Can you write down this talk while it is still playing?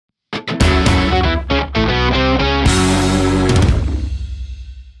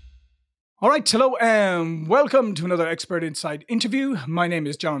All right, hello and welcome to another Expert Insight interview. My name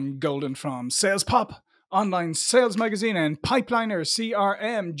is John Golden from SalesPOP, online sales magazine, and Pipeliner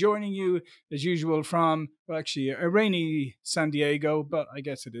CRM, joining you as usual from, well, actually a rainy San Diego, but I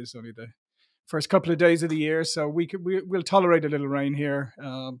guess it is only the first couple of days of the year, so we'll tolerate a little rain here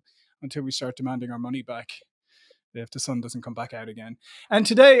until we start demanding our money back if the sun doesn't come back out again. And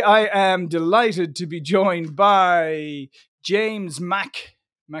today I am delighted to be joined by James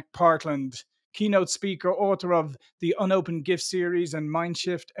McPartland, keynote speaker, author of the Unopened Gift series and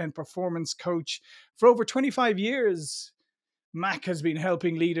Mindshift and performance coach. For over 25 years, Mac has been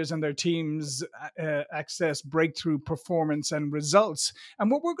helping leaders and their teams access breakthrough performance and results.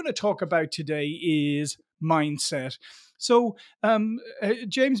 And what we're going to talk about today is mindset. So,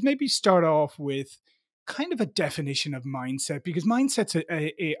 James, maybe start off with kind of a definition of mindset, because mindset's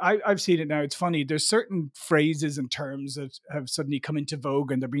I've seen it now. It's funny. There's certain phrases and terms that have suddenly come into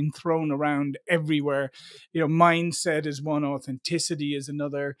vogue and they're being thrown around everywhere. You know, mindset is one, authenticity is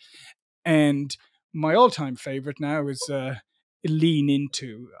another. And my all-time favorite now is lean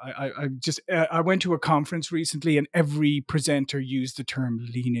into. I went to a conference recently and every presenter used the term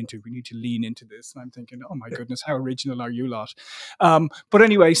lean into. We need to lean into this. And I'm thinking, oh my goodness, how original are you lot? But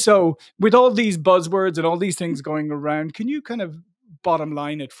anyway, so with all these buzzwords and all these things going around, can you kind of bottom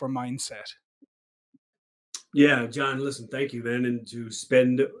line it for mindset? Yeah, John, listen, thank you, man. And to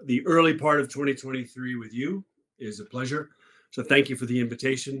spend the early part of 2023 with you is a pleasure. So thank you for the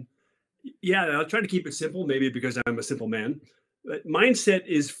invitation. Yeah, I'll try to keep it simple, maybe because I'm a simple man. But mindset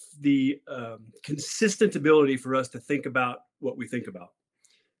is the consistent ability for us to think about what we think about.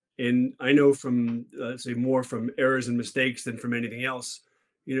 And I know from, let's say, more from errors and mistakes than from anything else,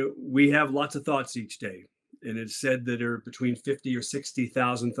 we have lots of thoughts each day. And it's said that there are between 50 or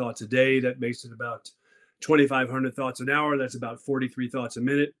 60,000 thoughts a day. That makes it about 2,500 thoughts an hour. That's about 43 thoughts a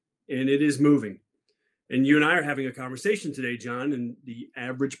minute. And it is moving. And you and I are having a conversation today, John, and the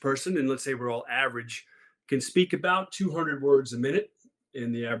average person, and let's say we're all average, can speak about 200 words a minute,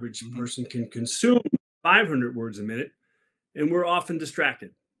 and the average person can consume 500 words a minute, and we're often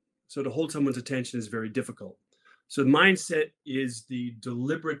distracted. So to hold someone's attention is very difficult. So mindset is the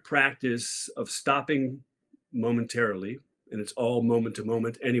deliberate practice of stopping momentarily, and it's all moment to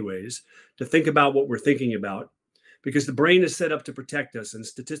moment anyways, to think about what we're thinking about, because the brain is set up to protect us. And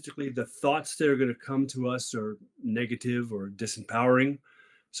statistically, the thoughts that are going to come to us are negative or disempowering.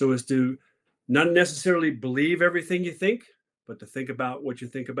 So as to not necessarily believe everything you think, but to think about what you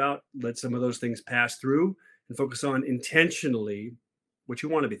think about, let some of those things pass through and focus on intentionally what you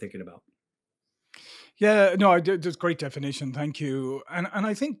want to be thinking about. Yeah, no, that's great definition. Thank you. And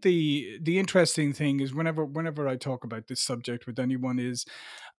I think the interesting thing is whenever I talk about this subject with anyone is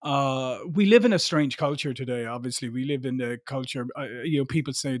we live in a strange culture today. Obviously, we live in the culture.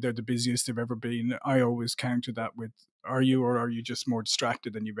 People say they're the busiest they've ever been. I always counter that with, are you, or are you just more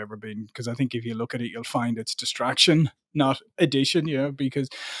distracted than you've ever been? Because I think if you look at it, you'll find it's distraction, not addition. Because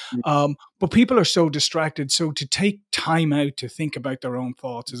but people are so distracted. So to take time out to think about their own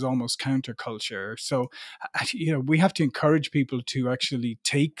thoughts is almost counterculture. So we have to encourage people to actually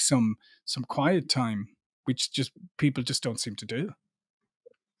take some quiet time, which people just don't seem to do.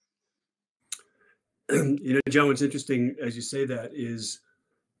 John, what's interesting as you say that is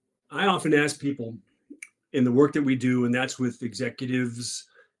I often ask people in the work that we do, and that's with executives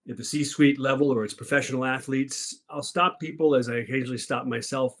at the C-suite level or it's professional athletes, I'll stop people, as I occasionally stop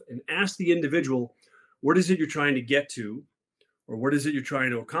myself, and ask the individual, what is it you're trying to get to? Or what is it you're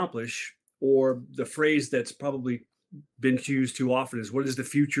trying to accomplish? Or the phrase that's probably been used too often is, what is the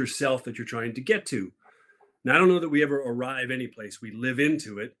future self that you're trying to get to? Now, I don't know that we ever arrive any place. We live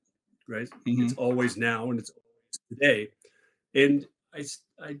into it, right? Mm-hmm. It's always now and it's always today. And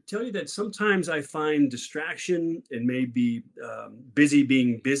I tell you that sometimes I find distraction and maybe busy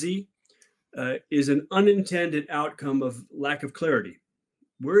being busy is an unintended outcome of lack of clarity.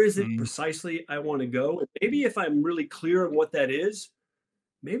 Where is it precisely I want to go? And maybe if I'm really clear on what that is,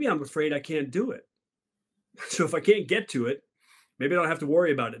 maybe I'm afraid I can't do it. So if I can't get to it, maybe I don't have to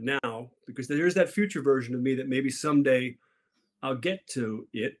worry about it now, because there's that future version of me that maybe someday I'll get to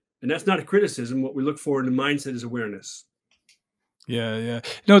it. And that's not a criticism. What we look for in the mindset is awareness. Yeah.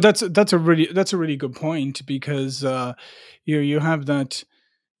 No, that's a really good point, because you have that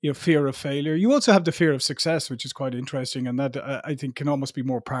fear of failure. You also have the fear of success, which is quite interesting, and that I think can almost be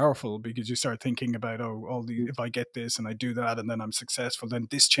more powerful, because you start thinking about if I get this and I do that and then I'm successful, then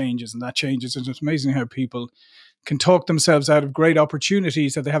this changes and that changes. And it's amazing how people can talk themselves out of great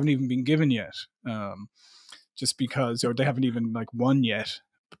opportunities that they haven't even been given yet, just because, or they haven't even won yet,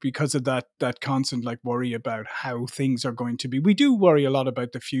 because of that constant like worry about how things are going to be. We do worry a lot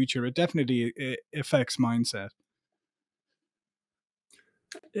about the future. It definitely affects mindset.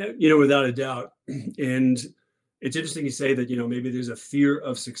 Yeah, without a doubt. And it's interesting you say that, maybe there's a fear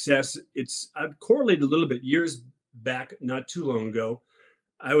of success. I've correlated a little bit years back, not too long ago.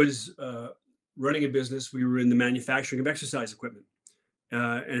 I was running a business. We were in the manufacturing of exercise equipment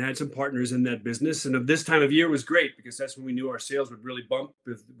and had some partners in that business. And of this time of year was great because that's when we knew our sales would really bump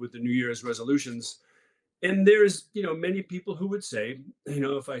with the New Year's resolutions. And there's, many people who would say,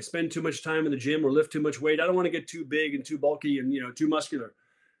 if I spend too much time in the gym or lift too much weight, I don't want to get too big and too bulky and, too muscular.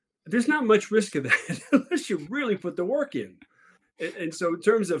 There's not much risk of that unless you really put the work in. And so, in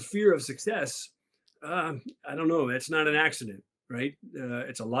terms of fear of success, I don't know. It's not an accident, right?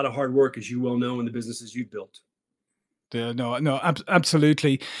 It's a lot of hard work, as you well know, in the businesses you've built. Yeah, no,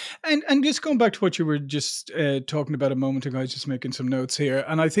 absolutely. And just going back to what you were just talking about a moment ago, I was just making some notes here,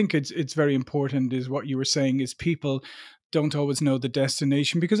 and I think it's very important. Is what you were saying is people don't always know the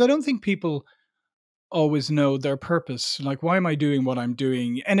destination, because I don't think people always know their purpose. Like, why am I doing what I'm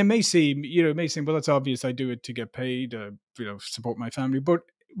doing? And it may seem, well, that's obvious. I do it to get paid, support my family. But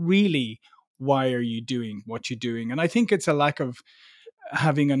really, why are you doing what you're doing? And I think it's a lack of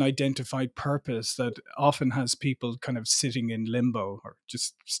having an identified purpose that often has people kind of sitting in limbo or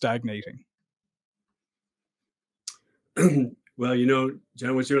just stagnating. Well,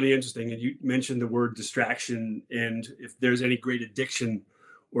 John, what's really interesting, and you mentioned the word distraction, and if there's any great addiction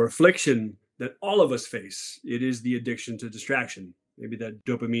or affliction that all of us face, it is the addiction to distraction. Maybe that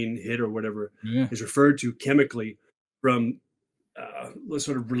dopamine hit or whatever Yeah. is referred to chemically from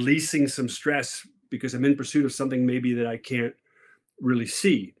sort of releasing some stress because I'm in pursuit of something maybe that I can't really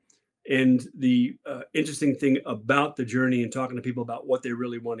see. And the interesting thing about the journey and talking to people about what they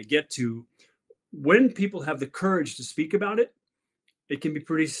really want to get to, when people have the courage to speak about it, it can be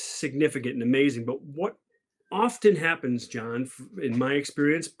pretty significant and amazing. But what often happens, John, in my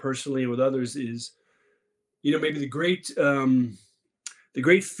experience personally and with others, is maybe the great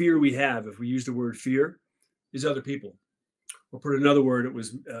fear we have, if we use the word fear, is other people. Or put another word, it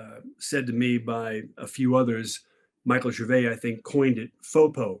was said to me by a few others. Michael Gervais, I think, coined it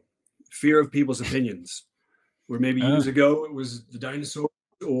FOPO, fear of people's opinions. Where maybe years ago it was the dinosaur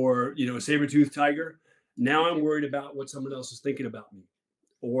or a saber-toothed tiger. Now I'm worried about what someone else is thinking about me.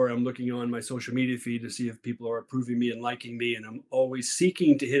 Or I'm looking on my social media feed to see if people are approving me and liking me, and I'm always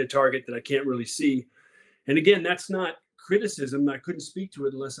seeking to hit a target that I can't really see. And again, that's not criticism. I couldn't speak to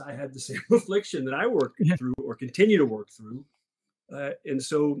it unless I had the same affliction that I work Yeah. through or continue to work through. And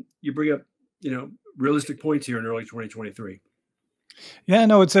so you bring up, realistic points here in early 2023. Yeah,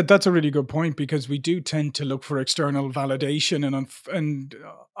 no, that's a really good point, because we do tend to look for external validation, and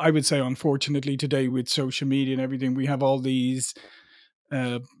I would say, unfortunately, today with social media and everything, we have all these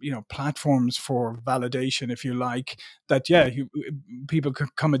platforms for validation, if you like, that people could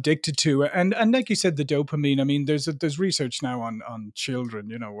become addicted to. And like you said, the dopamine. I mean, there's research now on children,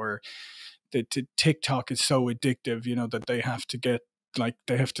 where the TikTok is so addictive, that they have to get, like,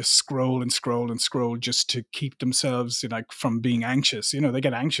 they have to scroll and scroll and scroll just to keep themselves, like, from being anxious. They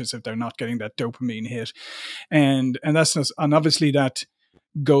get anxious if they're not getting that dopamine hit, and that's just, and obviously that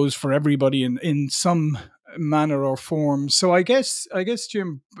goes for everybody in some manner or form. So I guess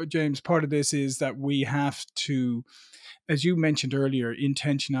James, part of this is that we have to, as you mentioned earlier,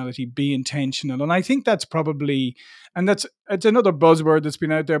 intentionality, be intentional. And I think that's probably, and it's another buzzword that's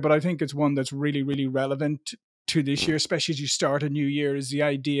been out there, but I think it's one that's really, really relevant to this year, especially as you start a new year, is the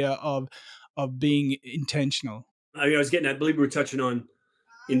idea of being intentional. I was getting, I believe we were touching on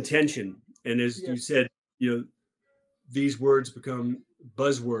intention. And as Yeah. you said, you know, these words become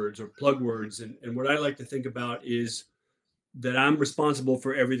buzzwords or plug words. And what I like to think about is that I'm responsible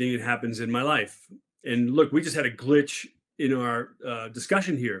for everything that happens in my life. And look, we just had a glitch in our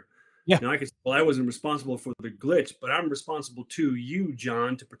discussion here. Yeah. Now I could say, well, I wasn't responsible for the glitch, but I'm responsible to you,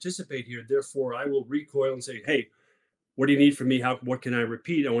 John, to participate here. Therefore, I will recoil and say, hey, what do you need from me? What can I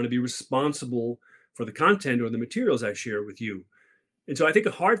repeat? I want to be responsible for the content or the materials I share with you. And so I think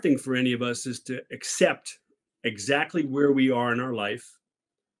a hard thing for any of us is to accept exactly where we are in our life,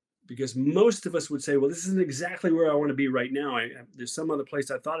 because most of us would say, well, this isn't exactly where I want to be right now. There's some other place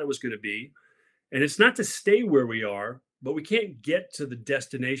I thought I was going to be. And it's not to stay where we are, but we can't get to the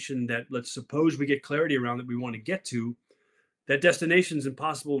destination that, let's suppose we get clarity around, that we want to get to. That destination is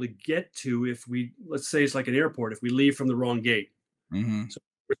impossible to get to if we, let's say it's like an airport, if we leave from the wrong gate. Mm-hmm. So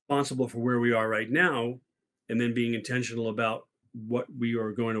we're responsible for where we are right now, and then being intentional about what we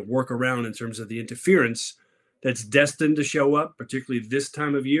are going to work around in terms of the interference that's destined to show up, particularly this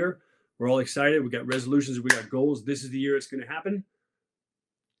time of year. We're all excited. We got resolutions. We got goals. This is the year it's going to happen.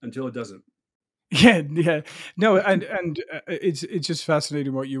 until it doesn't. Yeah, yeah. No, and it's just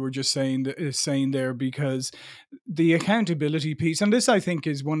fascinating what you were just saying there, because the accountability piece, and this I think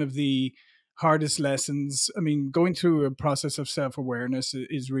is one of the hardest lessons. I mean, going through a process of self-awareness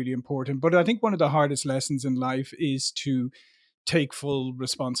is really important, but I think one of the hardest lessons in life is to take full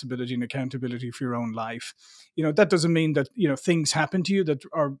responsibility and accountability for your own life. That doesn't mean that, things happen to you that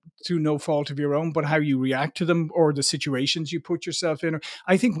are through no fault of your own, but how you react to them or the situations you put yourself in.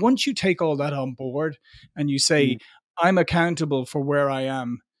 I think once you take all that on board and you say, I'm accountable for where I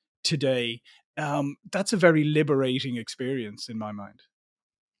am today, that's a very liberating experience in my mind.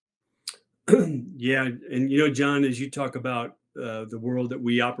 Yeah, and John, as you talk about the world that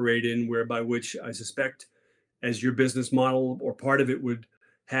we operate in, whereby which I suspect, as your business model or part of it would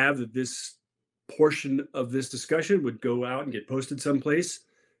have, that this portion of this discussion would go out and get posted someplace,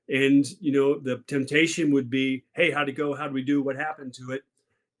 and the temptation would be, hey, how'd it go? How do we do? What happened to it?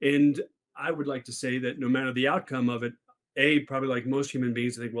 And I would like to say that no matter the outcome of it, probably like most human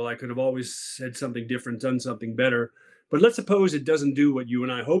beings, I think, well, I could have always said something different, done something better. But let's suppose it doesn't do what you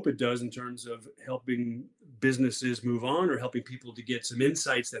and I hope it does in terms of helping businesses move on or helping people to get some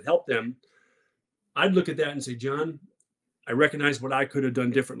insights that help them. I'd look at that and say, John, I recognize what I could have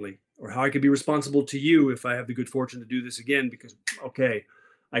done differently, or how I could be responsible to you if I have the good fortune to do this again, because, okay,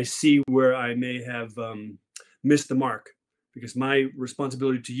 I see where I may have missed the mark, because my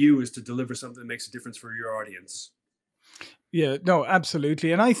responsibility to you is to deliver something that makes a difference for your audience. Yeah, no,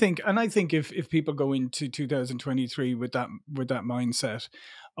 absolutely. And I think if people go into 2023 with that mindset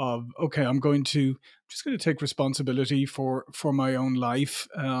of, okay, just going to take responsibility for my own life,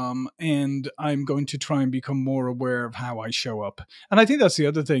 and I'm going to try and become more aware of how I show up. And I think that's the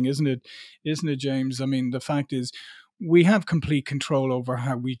other thing, isn't it, James? I mean, the fact is, we have complete control over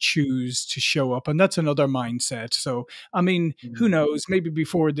how we choose to show up, and that's another mindset. So, I mean, who Mm. knows? Maybe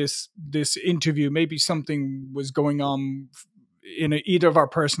before this interview, maybe something was going on in either of our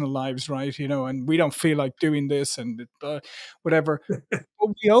personal lives, right? And we don't feel like doing this, and whatever. But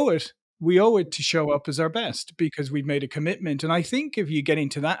we owe it to show up as our best because we've made a commitment. And I think if you get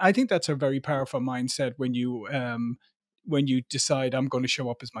into that, I think that's a very powerful mindset when you decide, I'm going to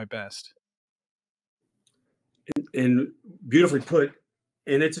show up as my best. And beautifully put.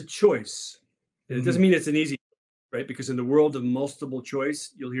 And it's a choice. And it doesn't Hmm. mean it's an easy, right? Because in the world of multiple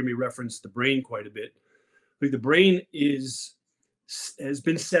choice, you'll hear me reference the brain quite a bit. Like, the brain has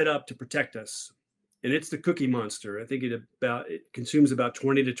been set up to protect us, and it's the cookie monster. I think it consumes about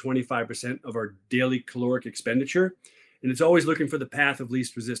 20 to 25% of our daily caloric expenditure, and it's always looking for the path of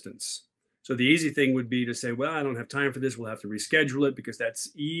least resistance. So the easy thing would be to say, well, I don't have time for this, we'll have to reschedule it, because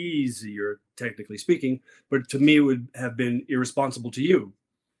that's easier, technically speaking. But to me, it would have been irresponsible to you.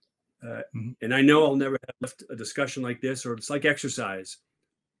 uh, Hmm. and I know I'll never have left a discussion like this, or it's like exercise.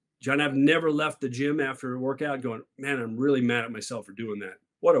 John, I've never left the gym after a workout going, man, I'm really mad at myself for doing that.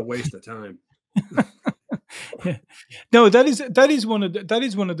 What a waste of time. Yeah. No, that is one of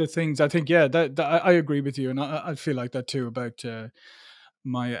the things I think. Yeah, that I agree with you, and I feel like that too about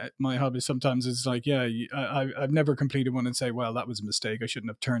my hobby. Sometimes it's like, yeah, I've never completed one and say, well, that was a mistake. I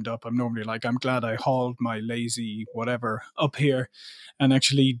shouldn't have turned up. I'm normally like, I'm glad I hauled my lazy whatever up here, and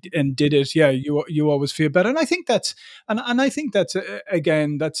actually and did it. Yeah, you always feel better, and I think that's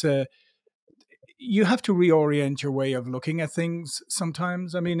again, that's a you have to reorient your way of looking at things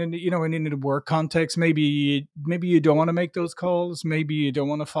sometimes. I mean, in a work context, maybe you don't want to make those calls, maybe you don't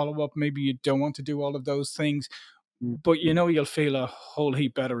want to follow up, maybe you don't want to do all of those things, but you'll feel a whole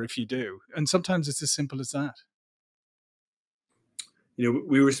heap better if you do. And sometimes it's as simple as that.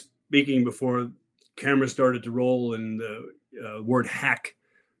 We were speaking before camera started to roll, and the word hack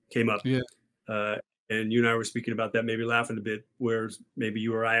came up. Yeah. Uh, and you and I were speaking about that, maybe laughing a bit, where maybe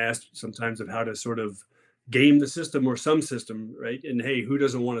you or I asked sometimes of how to sort of game the system or some system, right? And hey, who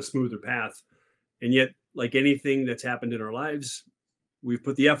doesn't want a smoother path? And yet, like anything that's happened in our lives, we've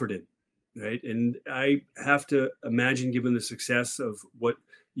put the effort in, right? And I have to imagine, given the success of what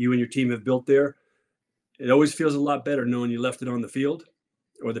you and your team have built there, it always feels a lot better knowing you left it on the field,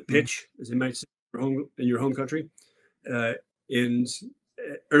 or the Mhm. pitch, as they might say in your home country, uh, and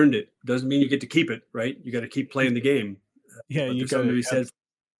earned it. Doesn't mean you get to keep it, right? You got to keep playing the game. Yeah, But you there's got something to it. be said.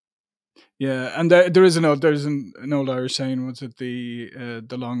 Yeah, and there's an old Irish saying, was it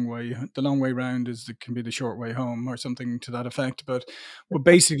the long way round can be the short way home, or something to that effect. But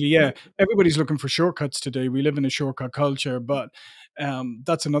basically, yeah, everybody's looking for shortcuts today. We live in a shortcut culture, but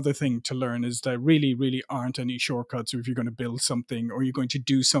that's another thing to learn, is that really, really aren't any shortcuts if you're going to build something or you're going to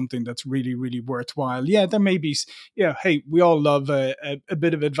do something that's really, really worthwhile. Yeah, there may be. Yeah, hey, we all love a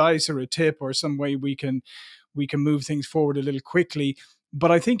bit of advice or a tip or some way we can move things forward a little quickly. But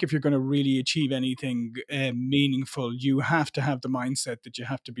I think if you're going to really achieve anything meaningful, you have to have the mindset that you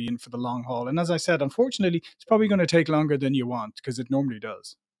have to be in for the long haul. And as I said, unfortunately, it's probably going to take longer than you want, because it normally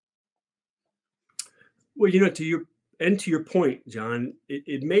does. Well, to your point, John,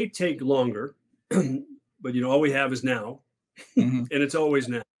 it may take longer, but all we have is now, Hmm. and it's always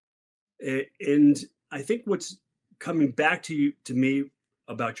now. And I think what's coming back to me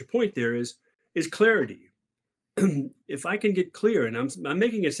about your point there is clarity. If I can get clear, and I'm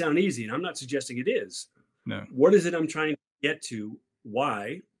making it sound easy, and I'm not suggesting it is. No. What is it I'm trying to get to?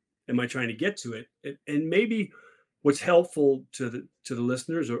 Why am I trying to get to it? And maybe what's helpful to the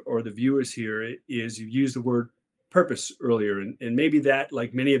listeners or the viewers here is you used the word purpose earlier, and maybe that,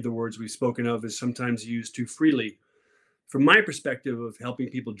 like many of the words we've spoken of, is sometimes used too freely. From my perspective of helping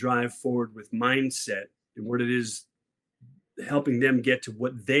people drive forward with mindset and what it is, helping them get to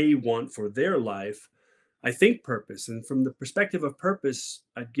what they want for their life, I think purpose. And from the perspective of purpose,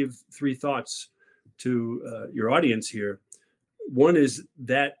 I'd give three thoughts to your audience here. One is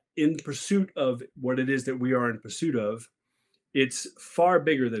that in pursuit of what it is that we are in pursuit of, it's far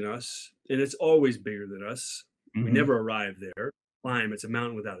bigger than us, and it's always bigger than us. We Hmm. never arrive there. Climb, it's a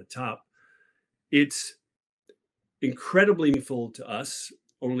mountain without a top. It's incredibly meaningful to us.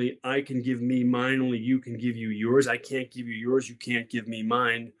 Only I can give me mine, only you can give you yours. I can't give you yours, you can't give me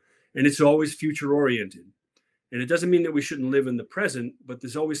mine. And it's always future oriented. And it doesn't mean that we shouldn't live in the present, but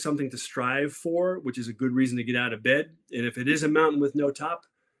there's always something to strive for, which is a good reason to get out of bed. And if it is a mountain with no top,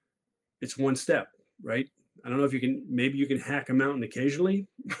 it's one step, right? I don't know if maybe you can hack a mountain occasionally,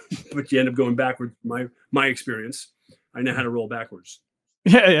 but you end up going backwards. My experience, I know how to roll backwards.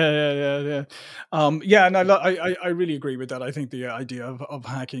 Yeah, yeah, yeah, yeah, yeah. Yeah, and I really agree with that. I think the idea of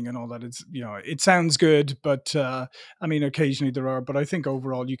hacking and all that, it's, it sounds good, but I mean, occasionally there are, but I think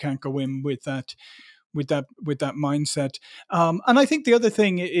overall you can't go in with that mindset. And I think the other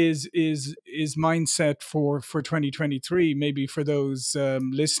thing is mindset for 2023. Maybe for those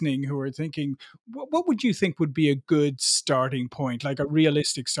listening who are thinking, what would you think would be a good starting point, like a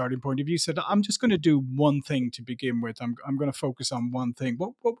realistic starting point? If you said, I'm just going to do one thing to begin with, I'm going to focus on one thing.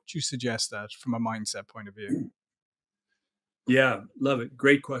 What would you suggest that from a mindset point of view? Yeah, love it.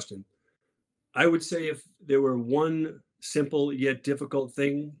 Great question. I would say if there were one simple yet difficult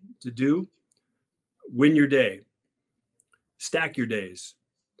thing to do, win your day, stack your days.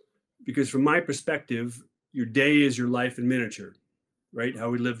 Because from my perspective, your day is your life in miniature, right? How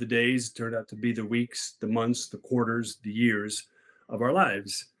we live the days turned out to be the weeks, the months, the quarters, the years of our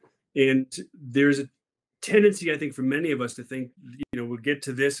lives. And there's a tendency, I think, for many of us to think, we'll get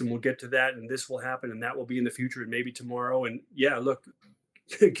to this and we'll get to that, and this will happen and that will be in the future and maybe tomorrow. And yeah, look,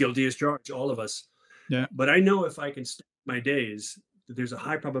 guilty as charged, all of us. Yeah. But I know if I can stack my days, that there's a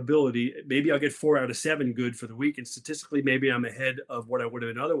high probability, maybe I'll get 4 out of 7 good for the week. And statistically, maybe I'm ahead of what I would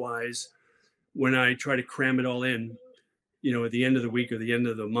have been otherwise when I try to cram it all in, at the end of the week or the end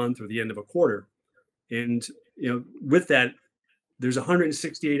of the month or the end of a quarter. And, with that, there's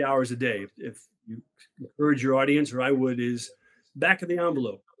 168 hours a day. If you encourage your audience, or I would, is back of the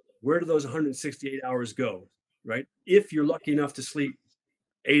envelope. Where do those 168 hours go, right? If you're lucky enough to sleep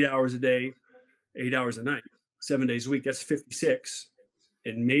 8 hours a day, 8 hours a night, 7 days a week, that's 56.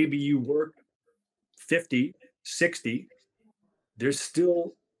 And maybe you work 50, 60, there's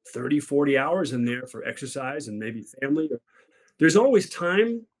still 30, 40 hours in there for exercise and maybe family. There's always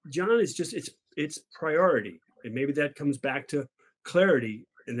time, John. It's priority. And maybe that comes back to clarity,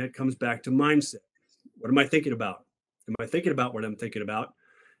 and that comes back to mindset. What am I thinking about? Am I thinking about what I'm thinking about?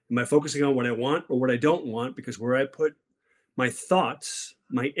 Am I focusing on what I want or what I don't want? Because where I put my thoughts,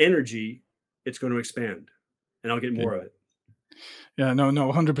 my energy, it's going to expand and I'll get more of it. Yeah, no,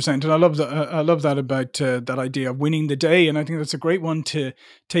 100%. And I love that. I love that about that idea of winning the day. And I think that's a great one to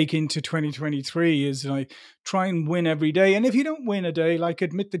take into 2023. Is like try and win every day. And if you don't win a day, like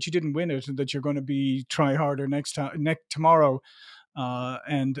admit that you didn't win it, and that you're going to be try harder next time, next tomorrow.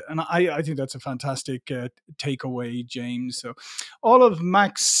 And I think that's a fantastic takeaway, James. So all of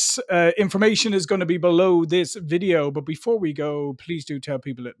Mac's information is going to be below this video. But before we go, please do tell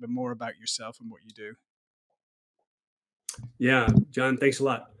people a little bit more about yourself and what you do. Yeah, John, thanks a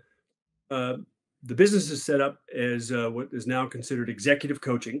lot. Uh, the business is set up as what is now considered executive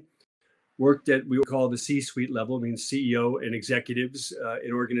coaching. Worked at we would call the C-suite level, means CEO and executives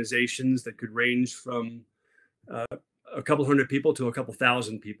in organizations that could range from uh, a couple hundred people to a couple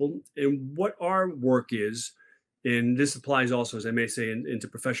thousand people. And what our work is, and this applies also, as I may say, into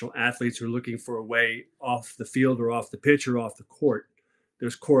professional athletes who are looking for a way off the field or off the pitch or off the court.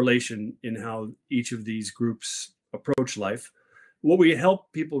 There's correlation in how each of these groups approach life. What we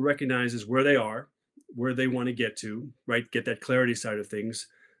help people recognize is where they are, where they want to get to, right? Get that clarity side of things,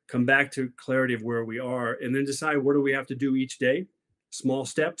 come back to clarity of where we are, and then decide what do we have to do each day, small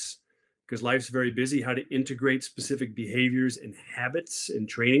steps, because life's very busy, how to integrate specific behaviors and habits and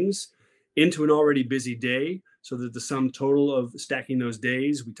trainings into an already busy day so that the sum total of stacking those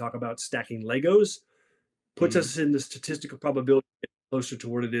days, we talk about stacking Legos, puts us in the statistical probability closer to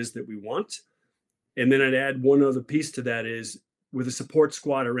what it is that we want. And then I'd add one other piece to that is with a support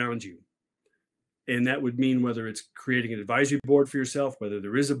squad around you. And that would mean whether it's creating an advisory board for yourself, whether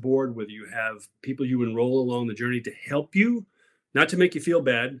there is a board, whether you have people you enroll along the journey to help you, not to make you feel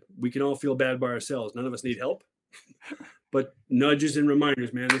bad. We can all feel bad by ourselves. None of us need help. But nudges and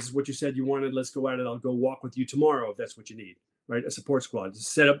reminders, man, this is what you said you wanted. Let's go at it. I'll go walk with you tomorrow if that's what you need, right? A support squad.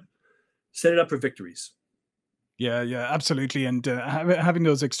 Set it up for victories. Yeah, absolutely. And having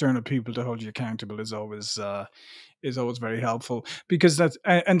those external people to hold you accountable is always very helpful, because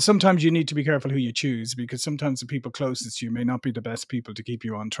and sometimes you need to be careful who you choose, because sometimes the people closest to you may not be the best people to keep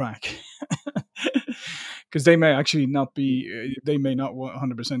you on track. Because they may actually not be, they may not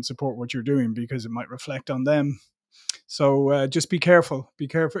 100% support what you're doing because it might reflect on them. So just be careful,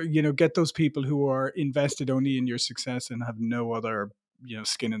 get those people who are invested only in your success and have no other,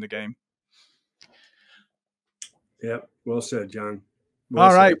 skin in the game. Yeah, well said, John. Well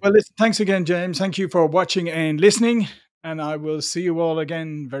all right. said. Well, listen, thanks again, James. Thank you for watching and listening, and I will see you all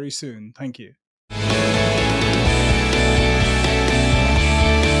again very soon. Thank you.